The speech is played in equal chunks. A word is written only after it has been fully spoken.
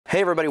Hey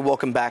everybody,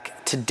 welcome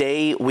back.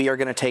 Today we are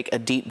going to take a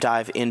deep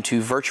dive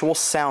into virtual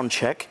sound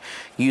check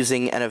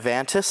using an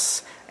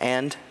Avantis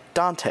and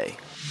Dante.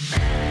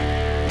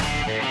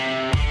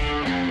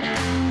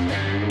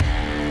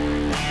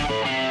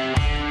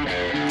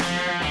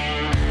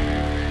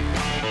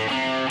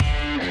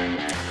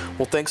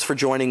 Well, thanks for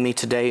joining me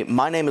today.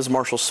 My name is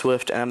Marshall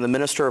Swift, and I'm the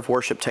Minister of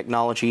Worship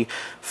Technology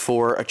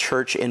for a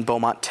church in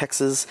Beaumont,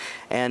 Texas.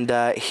 And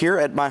here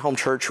at my home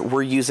church,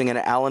 we're using an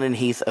Allen &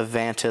 Heath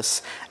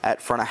Avantis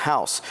at front of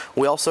house.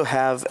 We also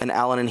have an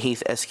Allen &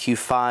 Heath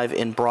SQ5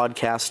 in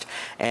broadcast,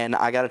 and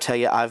I got to tell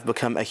you, I've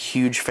become a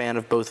huge fan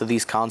of both of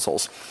these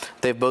consoles.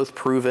 They've both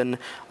proven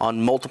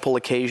on multiple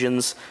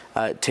occasions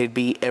to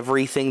be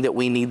everything that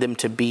we need them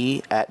to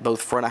be at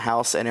both front of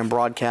house and in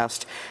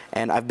broadcast,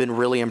 and I've been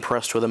really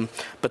impressed with them.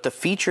 But the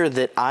feature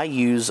that I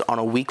use on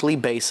a weekly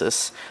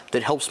basis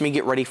that helps me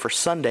get ready for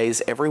Sundays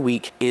every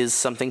week is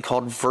something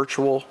called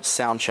virtual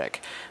sound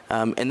check.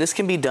 And this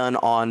can be done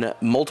on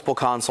multiple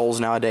consoles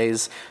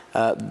nowadays.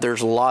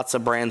 There's lots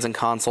of brands and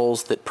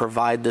consoles that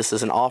provide this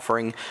as an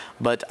offering,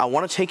 but I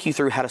want to take you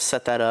through how to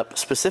set that up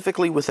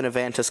specifically with an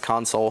Avantis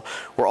console.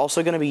 We're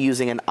also going to be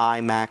using an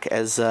iMac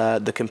as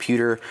the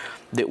computer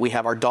that we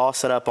have our DAW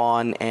set up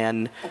on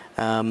and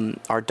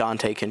our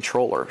Dante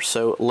Controller.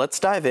 So let's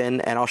dive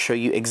in and I'll show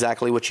you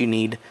exactly what you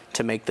need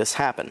to make this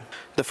happen.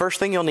 The first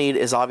thing you'll need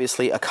is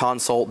obviously a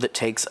console that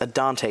takes a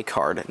Dante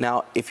card.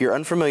 Now, if you're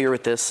unfamiliar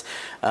with this,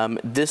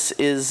 this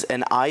is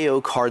an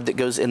I/O card that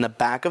goes in the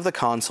back of the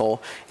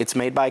console. It's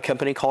made by a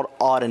company called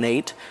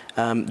Audinate.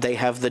 They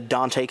have the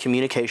Dante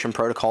communication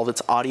protocol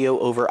that's audio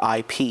over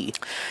IP.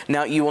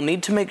 Now, you will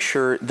need to make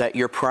sure that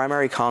your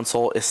primary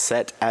console is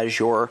set as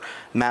your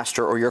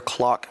master or your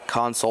clock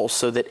console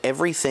so that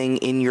everything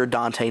in your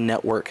Dante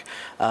network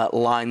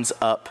lines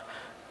up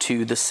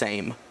to the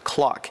same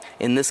clock.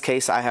 In this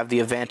case, I have the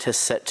Avantis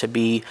set to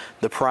be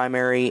the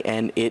primary,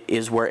 and it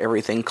is where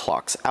everything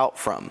clocks out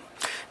from.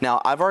 Now,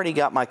 I've already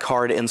got my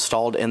card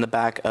installed in the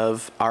back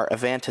of our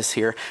Avantis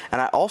here, and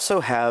I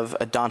also have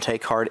a Dante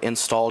card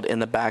installed in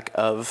the back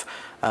of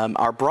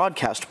our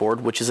broadcast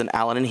board, which is an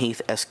Allen &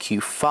 Heath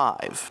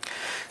SQ5.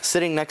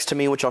 Sitting next to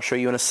me, which I'll show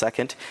you in a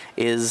second,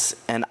 is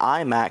an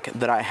iMac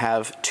that I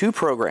have two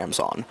programs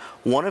on.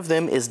 One of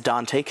them is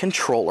Dante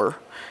Controller.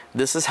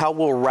 This is how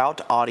we'll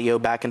route audio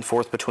back and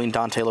forth between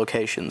Dante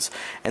locations.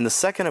 And the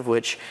second of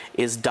which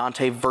is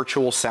Dante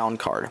Virtual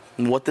Soundcard.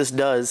 And what this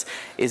does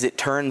is it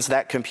turns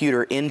that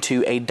computer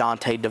into a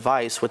Dante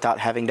device without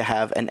having to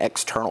have an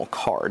external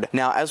card.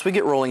 Now, as we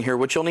get rolling here,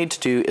 what you'll need to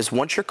do is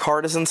once your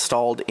card is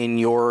installed in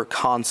your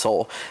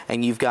console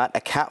and you've got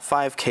a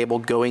Cat5 cable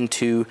going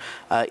to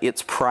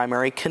its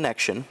primary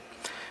connection,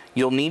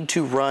 you'll need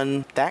to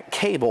run that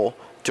cable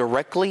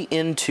directly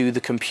into the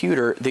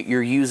computer that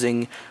you're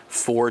using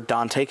for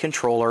Dante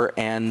Controller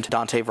and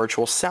Dante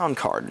Virtual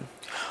Soundcard.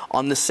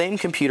 On the same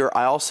computer,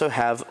 I also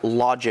have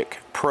Logic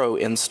Pro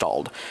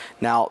installed.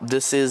 Now,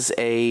 this is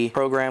a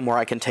program where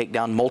I can take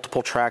down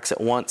multiple tracks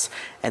at once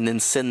and then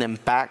send them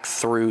back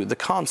through the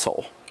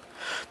console.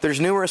 There's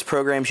numerous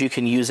programs you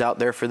can use out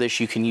there for this.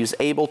 You can use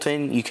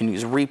Ableton, you can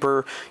use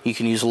Reaper, you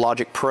can use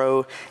Logic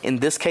Pro. In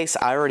this case,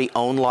 I already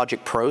own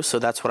Logic Pro, so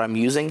that's what I'm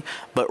using,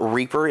 but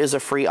Reaper is a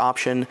free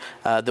option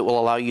that will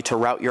allow you to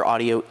route your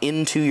audio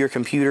into your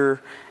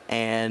computer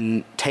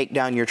and take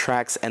down your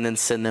tracks and then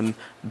send them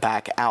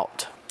back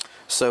out.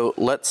 So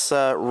let's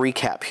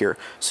recap here.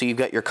 So you've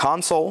got your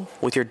console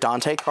with your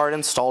Dante card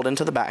installed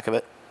into the back of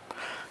it.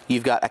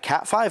 You've got a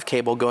Cat5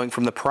 cable going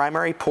from the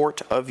primary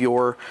port of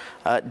your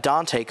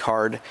Dante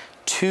card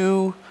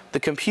to the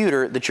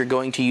computer that you're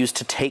going to use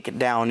to take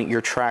down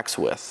your tracks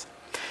with.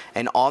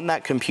 And on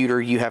that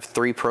computer, you have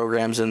three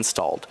programs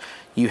installed.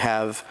 You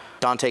have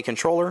Dante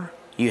Controller,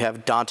 you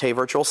have Dante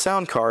Virtual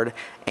Soundcard,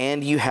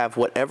 and you have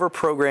whatever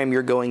program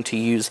you're going to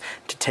use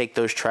to take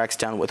those tracks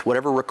down with,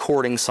 whatever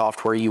recording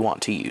software you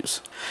want to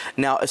use.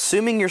 Now,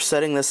 assuming you're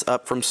setting this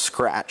up from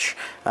scratch,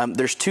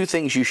 there's two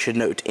things you should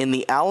note. In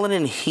the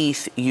Allen &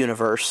 Heath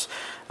universe,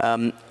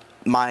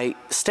 my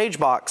stage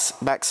box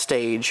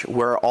backstage,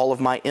 where all of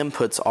my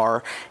inputs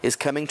are, is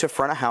coming to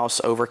front of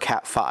house over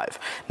Cat5.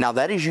 Now,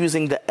 that is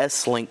using the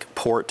S-Link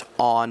port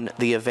on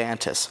the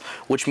Avantis,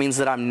 which means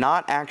that I'm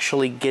not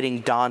actually getting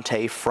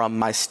Dante from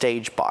my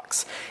stage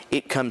box.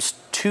 It comes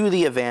to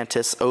the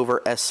Avantis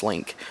over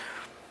S-Link.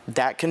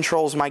 That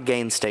controls my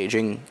gain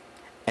staging,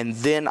 and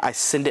then I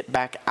send it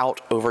back out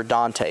over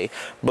Dante,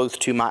 both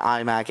to my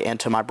iMac and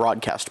to my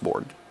broadcast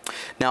board.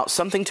 Now,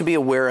 something to be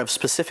aware of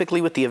specifically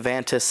with the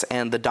Avantis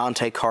and the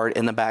Dante card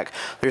in the back,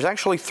 there's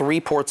actually three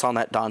ports on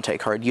that Dante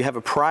card. You have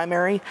a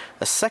primary,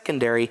 a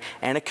secondary,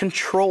 and a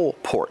control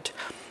port.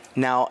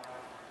 Now,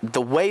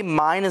 the way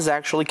mine is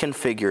actually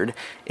configured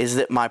is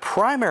that my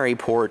primary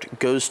port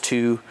goes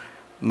to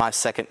my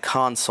second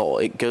console.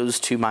 It goes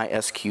to my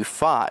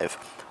SQ5,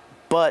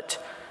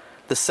 but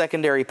the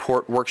secondary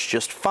port works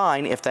just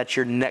fine if that's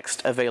your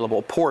next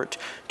available port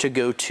to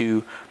go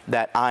to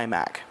that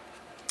iMac.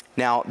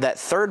 Now, that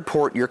third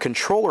port, your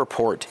controller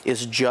port,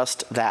 is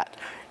just that.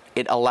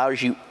 It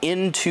allows you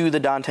into the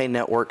Dante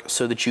network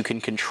so that you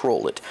can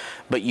control it,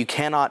 but you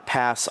cannot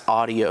pass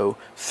audio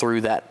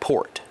through that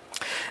port.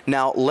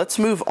 Now let's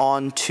move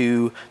on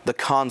to the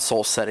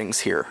console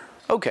settings here.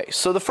 Okay,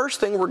 so the first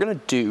thing we're going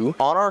to do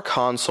on our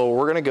console,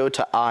 we're going to go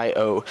to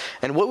I/O,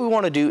 and what we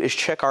want to do is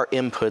check our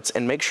inputs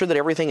and make sure that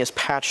everything is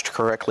patched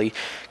correctly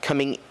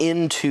coming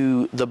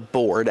into the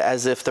board,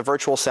 as if the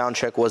virtual sound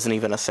check wasn't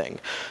even a thing.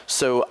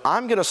 So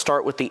I'm going to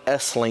start with the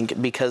S-Link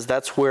because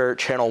that's where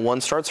channel 1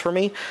 starts for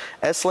me.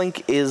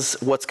 S-Link is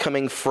what's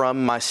coming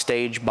from my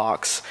stage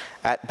box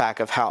at back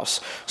of house.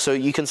 So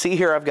you can see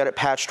here I've got it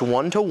patched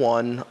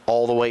 1-to-1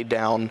 all the way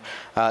down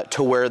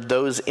to where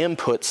those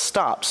inputs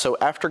stop. So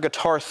after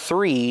guitar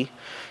 3,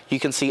 you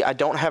can see I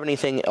don't have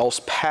anything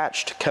else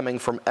patched coming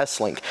from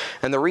S-Link.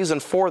 And the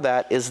reason for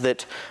that is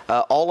that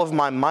all of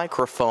my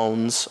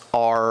microphones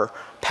are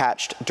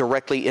patched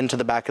directly into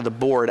the back of the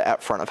board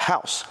at front of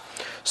house.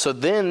 So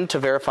then to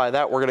verify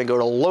that, we're going to go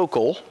to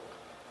local,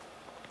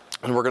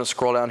 and we're going to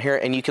scroll down here,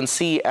 and you can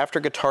see after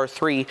guitar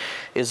 3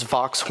 is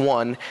Vox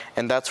 1,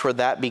 and that's where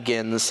that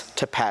begins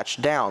to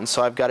patch down.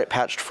 So I've got it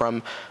patched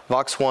from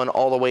Vox 1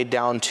 all the way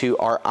down to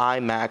our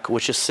iMac,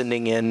 which is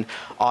sending in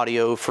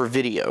audio for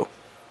video.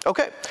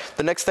 Okay,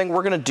 the next thing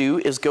we're going to do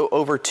is go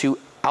over to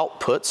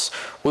outputs.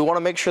 We want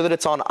to make sure that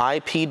it's on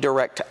IP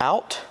direct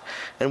out,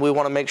 and we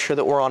want to make sure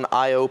that we're on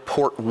I/O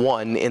port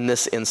 1 in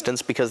this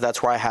instance because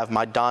that's where I have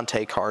my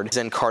Dante card. It's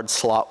in card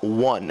slot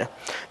 1.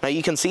 Now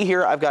you can see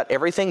here I've got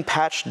everything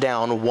patched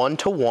down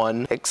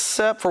 1-to-1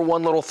 except for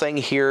one little thing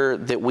here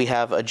that we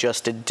have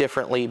adjusted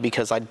differently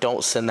because I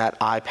don't send that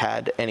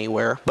iPad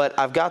anywhere. But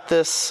I've got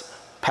this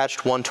patched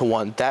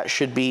 1-to-1. That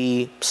should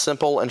be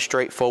simple and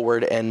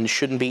straightforward and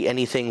shouldn't be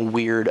anything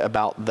weird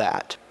about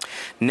that.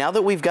 Now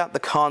that we've got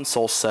the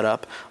console set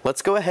up,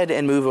 let's go ahead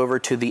and move over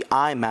to the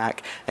iMac,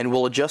 and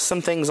we'll adjust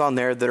some things on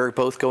there that are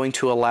both going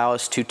to allow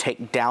us to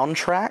take down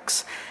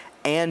tracks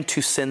and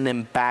to send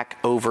them back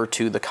over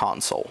to the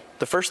console.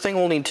 The first thing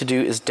we'll need to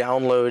do is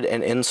download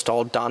and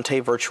install Dante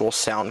Virtual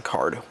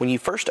Soundcard. When you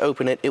first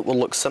open it, it will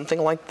look something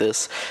like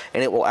this,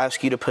 and it will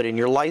ask you to put in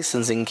your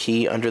licensing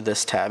key under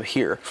this tab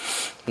here.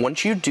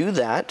 Once you do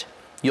that,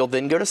 you'll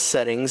then go to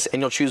settings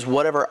and you'll choose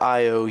whatever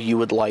I/O you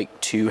would like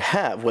to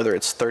have, whether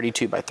it's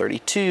 32 by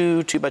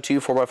 32, 2 by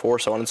 2, 4 by 4,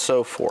 so on and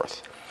so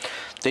forth.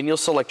 Then you'll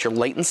select your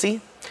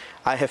latency.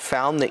 I have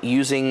found that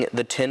using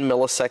the 10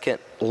 millisecond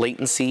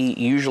latency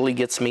usually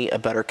gets me a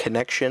better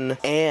connection,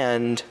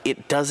 and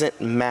it doesn't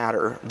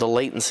matter the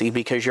latency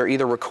because you're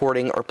either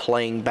recording or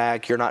playing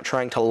back. You're not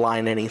trying to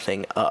line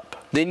anything up.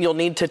 Then you'll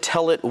need to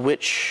tell it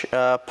which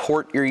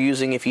port you're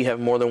using if you have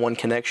more than one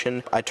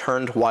connection. I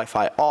turned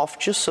Wi-Fi off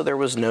just so there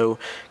was no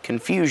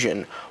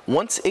confusion.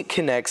 Once it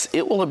connects,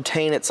 it will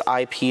obtain its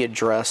IP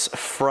address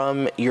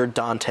from your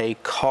Dante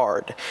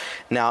card.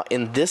 Now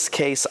in this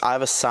case,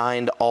 I've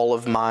assigned all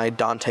of my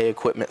Dante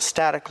equipment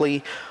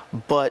statically,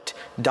 but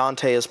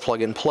Dante is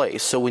plug and play.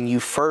 So when you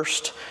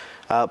first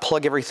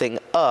plug everything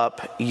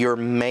up, your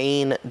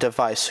main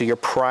device, so your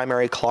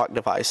primary clock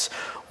device,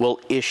 will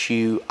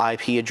issue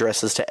IP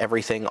addresses to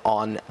everything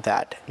on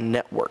that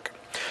network.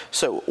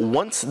 So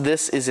once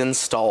this is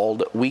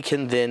installed, we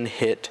can then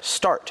hit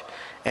start.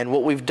 And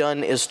what we've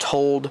done is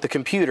told the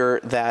computer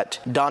that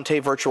Dante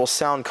Virtual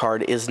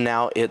Soundcard is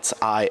now its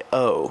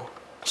I/O.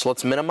 So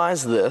let's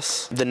minimize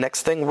this. The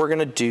next thing we're going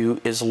to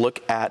do is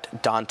look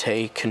at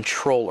Dante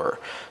Controller.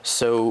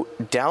 So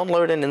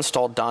download and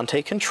install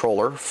Dante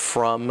Controller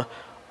from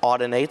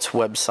Audinate's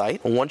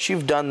website. Once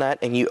you've done that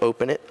and you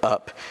open it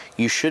up,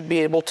 you should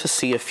be able to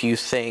see a few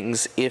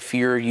things if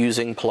you're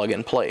using plug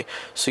and play.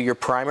 So your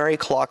primary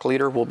clock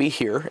leader will be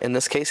here. In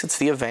this case, it's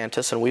the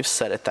Avantis, and we've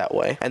set it that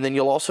way. And then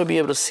you'll also be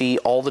able to see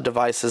all the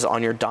devices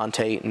on your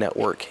Dante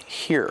network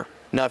here.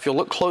 Now, if you'll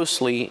look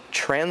closely,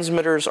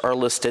 transmitters are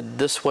listed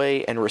this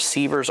way and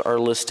receivers are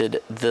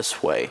listed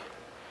this way.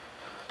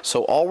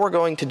 So all we're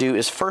going to do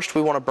is first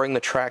we want to bring the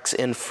tracks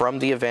in from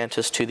the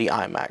Avantis to the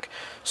iMac.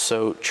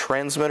 So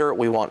transmitter,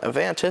 we want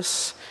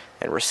Avantis,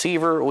 and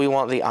receiver, we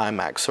want the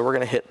iMac. So we're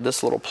going to hit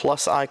this little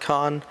plus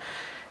icon,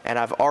 and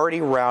I've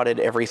already routed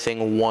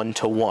everything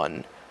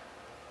 1-to-1.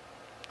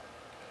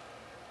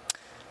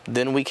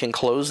 Then we can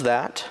close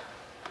that.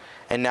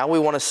 And now we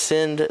want to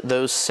send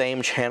those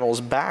same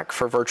channels back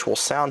for virtual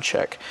sound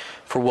check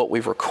for what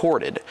we've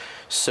recorded.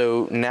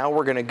 So now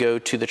we're going to go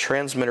to the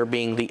transmitter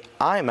being the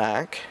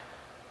iMac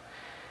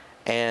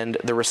and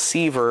the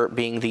receiver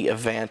being the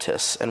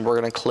Avantis. And we're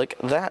going to click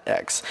that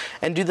X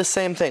and do the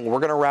same thing. We're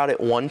going to route it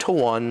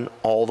 1-to-1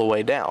 all the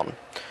way down,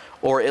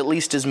 or at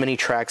least as many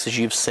tracks as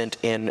you've sent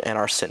in and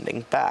are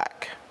sending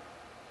back.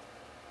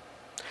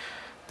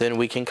 Then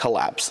we can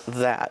collapse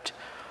that.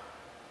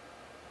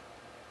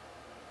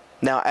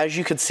 Now, as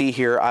you can see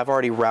here, I've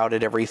already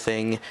routed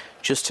everything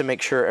just to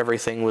make sure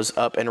everything was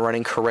up and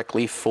running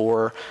correctly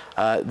for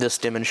this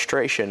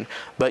demonstration.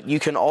 But you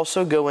can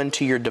also go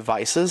into your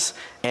devices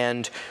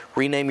and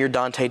rename your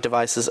Dante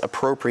devices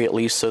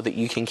appropriately so that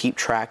you can keep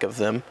track of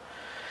them.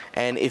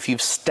 And if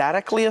you've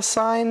statically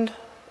assigned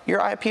your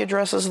IP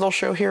addresses they'll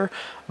show here,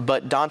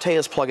 but Dante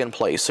is plug and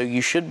play, so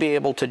you should be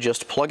able to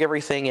just plug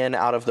everything in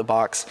out of the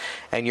box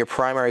and your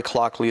primary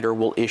clock leader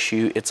will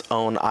issue its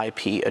own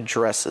IP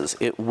addresses.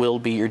 It will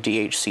be your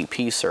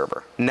DHCP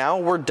server. Now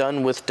we're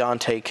done with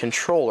Dante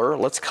Controller.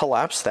 Let's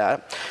collapse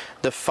that.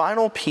 The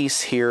final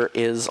piece here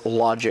is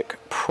Logic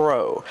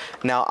Pro.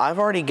 Now I've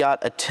already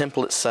got a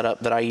template set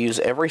up that I use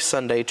every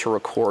Sunday to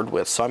record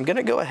with, so I'm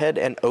gonna go ahead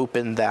and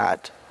open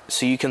that.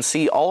 So you can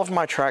see all of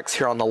my tracks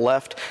here on the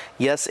left.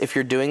 Yes, if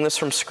you're doing this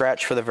from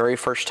scratch for the very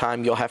first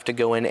time, you'll have to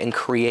go in and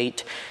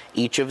create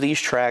each of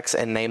these tracks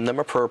and name them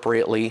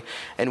appropriately.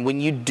 And when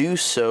you do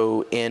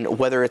so in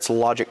whether it's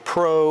Logic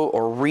Pro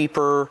or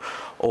Reaper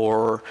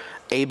or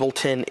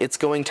Ableton, it's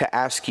going to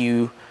ask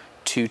you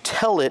to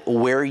tell it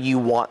where you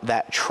want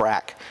that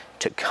track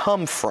to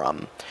come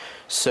from.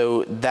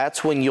 So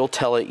that's when you'll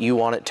tell it you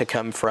want it to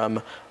come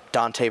from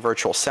Dante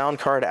Virtual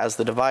Soundcard as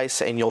the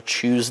device, and you'll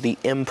choose the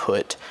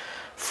input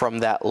from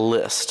that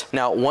list.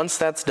 Now, once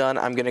that's done,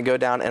 I'm gonna go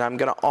down and I'm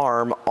gonna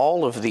arm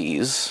all of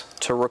these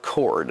to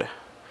record,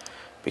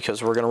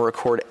 because we're gonna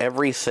record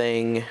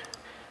everything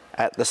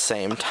at the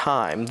same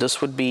time. This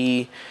would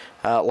be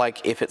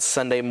like if it's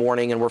Sunday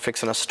morning and we're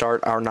fixing to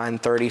start our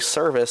 9:30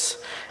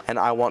 service and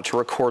I want to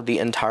record the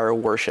entire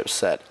worship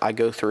set. I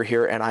go through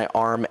here and I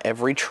arm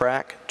every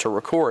track to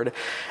record,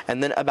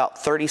 and then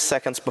about 30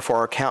 seconds before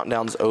our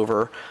countdown's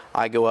over,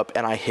 I go up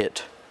and I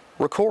hit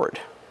record.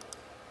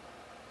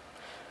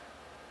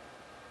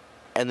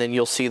 And then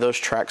you'll see those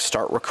tracks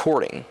start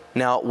recording.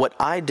 Now, what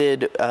I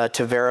did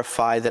to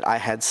verify that I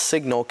had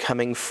signal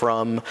coming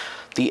from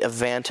the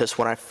Avantis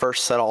when I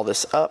first set all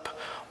this up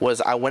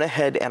was I went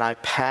ahead and I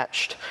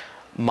patched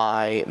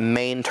my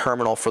main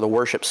terminal for the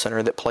worship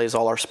center that plays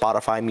all our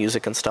Spotify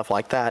music and stuff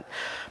like that,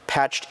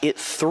 patched it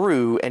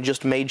through and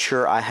just made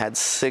sure I had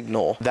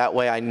signal. That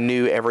way I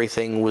knew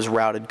everything was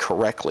routed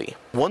correctly.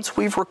 Once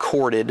we've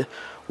recorded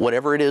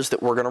whatever it is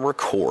that we're gonna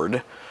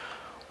record,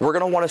 we're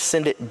gonna wanna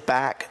send it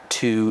back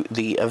to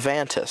the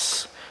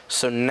Avantis.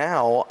 So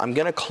now I'm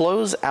gonna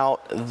close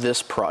out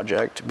this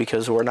project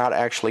because we're not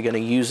actually gonna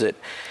use it.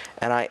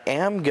 And I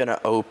am gonna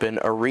open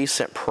a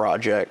recent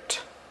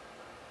project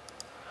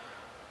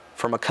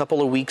from a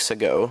couple of weeks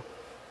ago.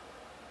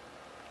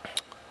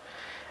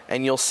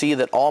 And you'll see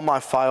that all my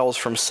files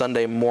from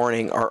Sunday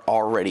morning are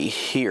already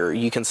here.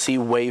 You can see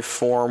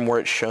waveform where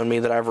it's shown me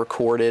that I've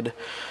recorded.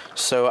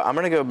 So I'm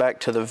gonna go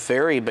back to the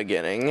very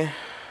beginning.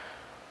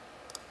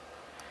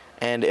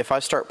 And if I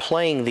start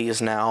playing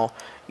these now,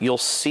 you'll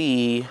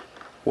see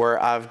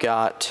where I've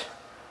got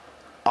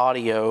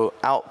audio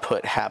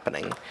output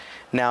happening.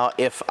 Now,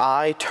 if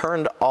I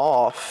turned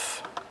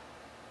off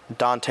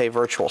Dante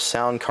Virtual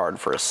Soundcard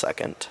for a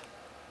second,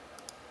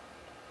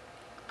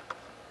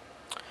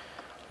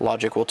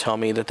 Logic will tell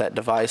me that that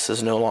device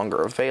is no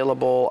longer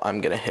available.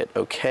 I'm gonna hit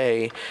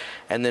OK.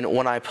 And then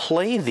when I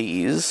play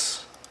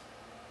these,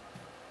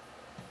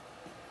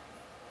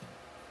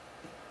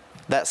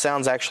 that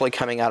sound's actually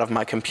coming out of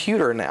my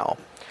computer now.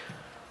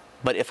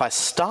 But if I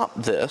stop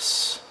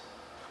this,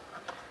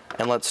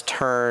 and let's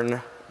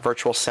turn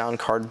Virtual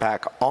Soundcard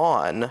back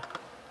on,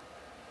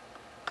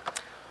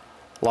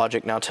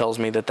 Logic now tells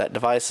me that that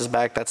device is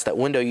back. That's that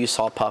window you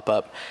saw pop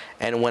up.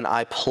 And when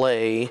I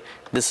play,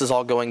 this is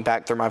all going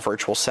back through my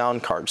Virtual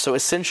Soundcard. So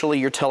essentially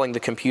you're telling the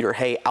computer,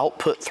 hey,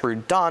 output through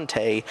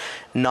Dante,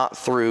 not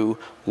through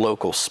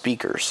local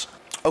speakers.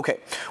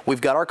 Okay,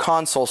 we've got our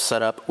console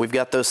set up, we've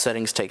got those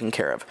settings taken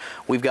care of.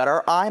 We've got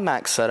our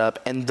iMac set up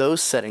and those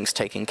settings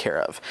taken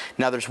care of.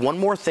 Now there's one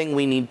more thing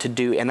we need to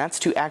do, and that's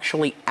to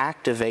actually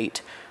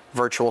activate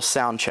Virtual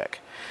Soundcheck.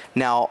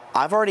 Now,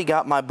 I've already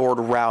got my board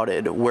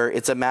routed where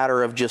it's a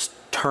matter of just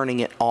turning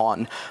it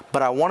on,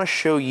 but I want to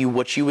show you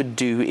what you would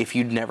do if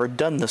you'd never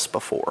done this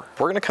before.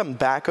 We're going to come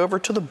back over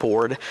to the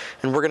board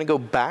and we're going to go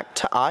back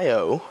to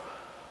I/O,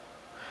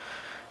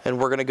 and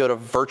we're going to go to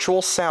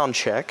Virtual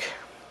Soundcheck.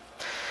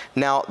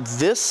 Now,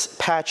 this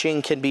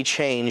patching can be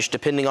changed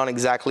depending on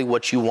exactly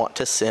what you want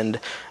to send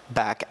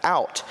back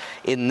out.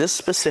 In this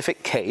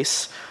specific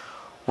case,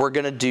 we're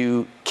gonna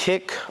do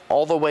kick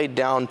all the way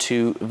down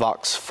to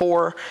Vox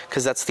 4,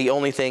 because that's the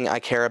only thing I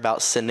care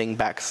about sending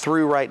back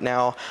through right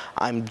now.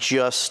 I'm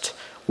just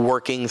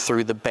working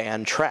through the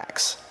band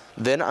tracks.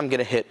 Then I'm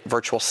gonna hit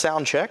Virtual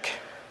Soundcheck,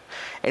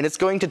 and it's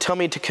going to tell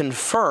me to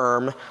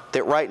confirm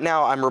that right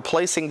now I'm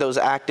replacing those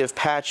active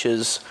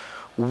patches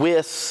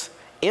with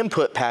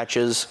input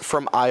patches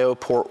from I/O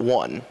port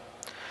 1.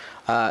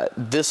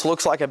 This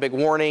looks like a big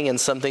warning and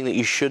something that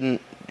you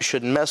shouldn't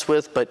mess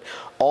with, but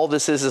all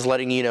this is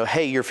letting you know,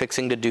 hey, you're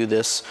fixing to do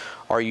this.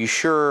 Are you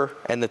sure?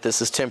 And that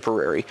this is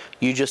temporary.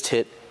 You just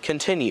hit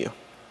continue.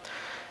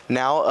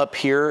 Now up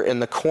here in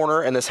the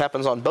corner, and this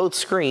happens on both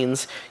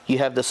screens, you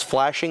have this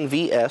flashing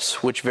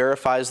VS, which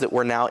verifies that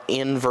we're now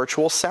in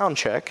Virtual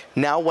Soundcheck.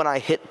 Now when I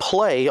hit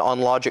play on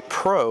Logic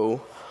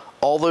Pro,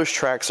 all those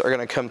tracks are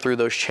going to come through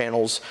those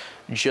channels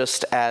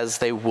just as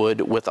they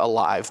would with a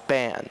live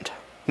band.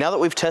 Now that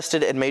we've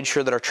tested and made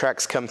sure that our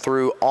tracks come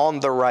through on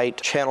the right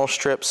channel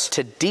strips,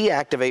 to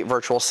deactivate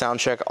virtual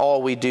Soundcheck,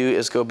 all we do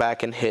is go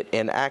back and hit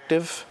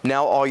inactive.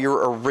 Now all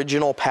your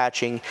original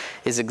patching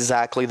is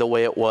exactly the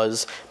way it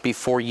was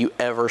before you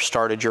ever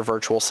started your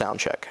virtual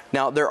Soundcheck.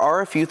 Now there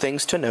are a few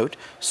things to note.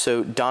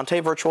 So Dante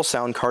Virtual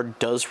Soundcard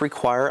does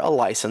require a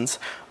license,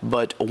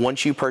 but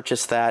once you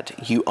purchase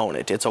that, you own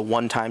it. It's a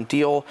one-time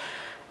deal.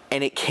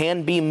 And it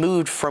can be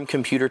moved from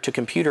computer to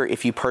computer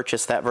if you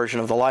purchase that version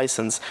of the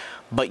license,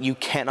 but you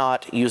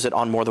cannot use it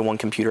on more than one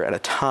computer at a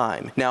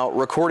time. Now,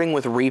 recording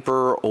with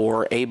Reaper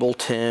or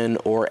Ableton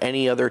or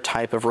any other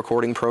type of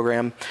recording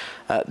program,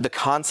 the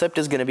concept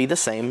is going to be the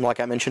same,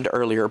 like I mentioned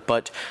earlier,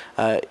 but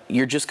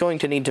you're just going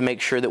to need to make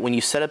sure that when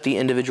you set up the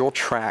individual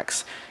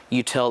tracks,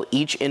 you tell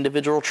each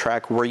individual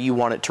track where you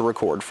want it to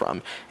record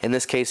from. In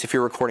this case, if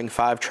you're recording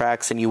 5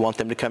 tracks and you want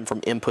them to come from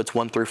inputs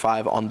 1 through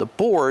 5 on the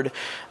board,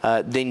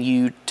 then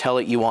you tell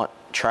it you want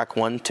track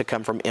 1 to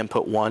come from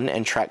input 1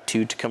 and track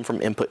 2 to come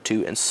from input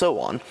 2 and so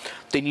on.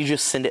 Then you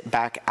just send it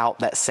back out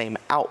that same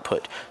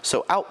output.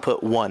 So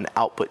output 1,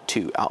 output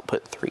 2,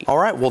 output 3. All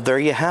right, well there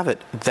you have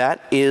it.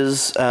 That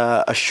is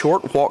a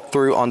short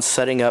walkthrough on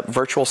setting up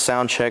virtual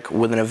Soundcheck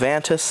with an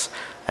Avantis,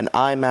 an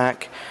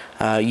iMac,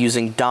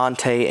 using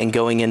Dante and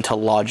going into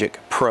Logic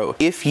Pro.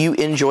 If you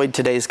enjoyed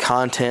today's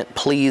content,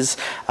 please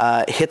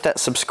hit that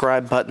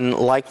subscribe button,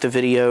 like the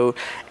video,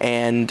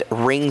 and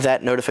ring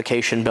that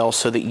notification bell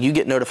so that you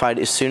get notified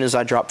as soon as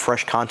I drop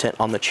fresh content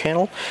on the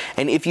channel.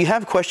 And if you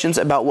have questions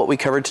about what we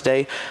covered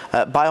today,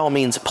 by all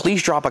means,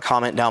 please drop a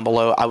comment down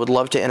below. I would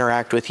love to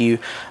interact with you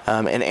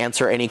and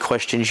answer any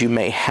questions you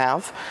may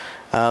have.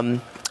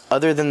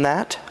 Other than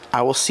that,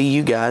 I will see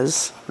you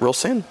guys real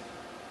soon.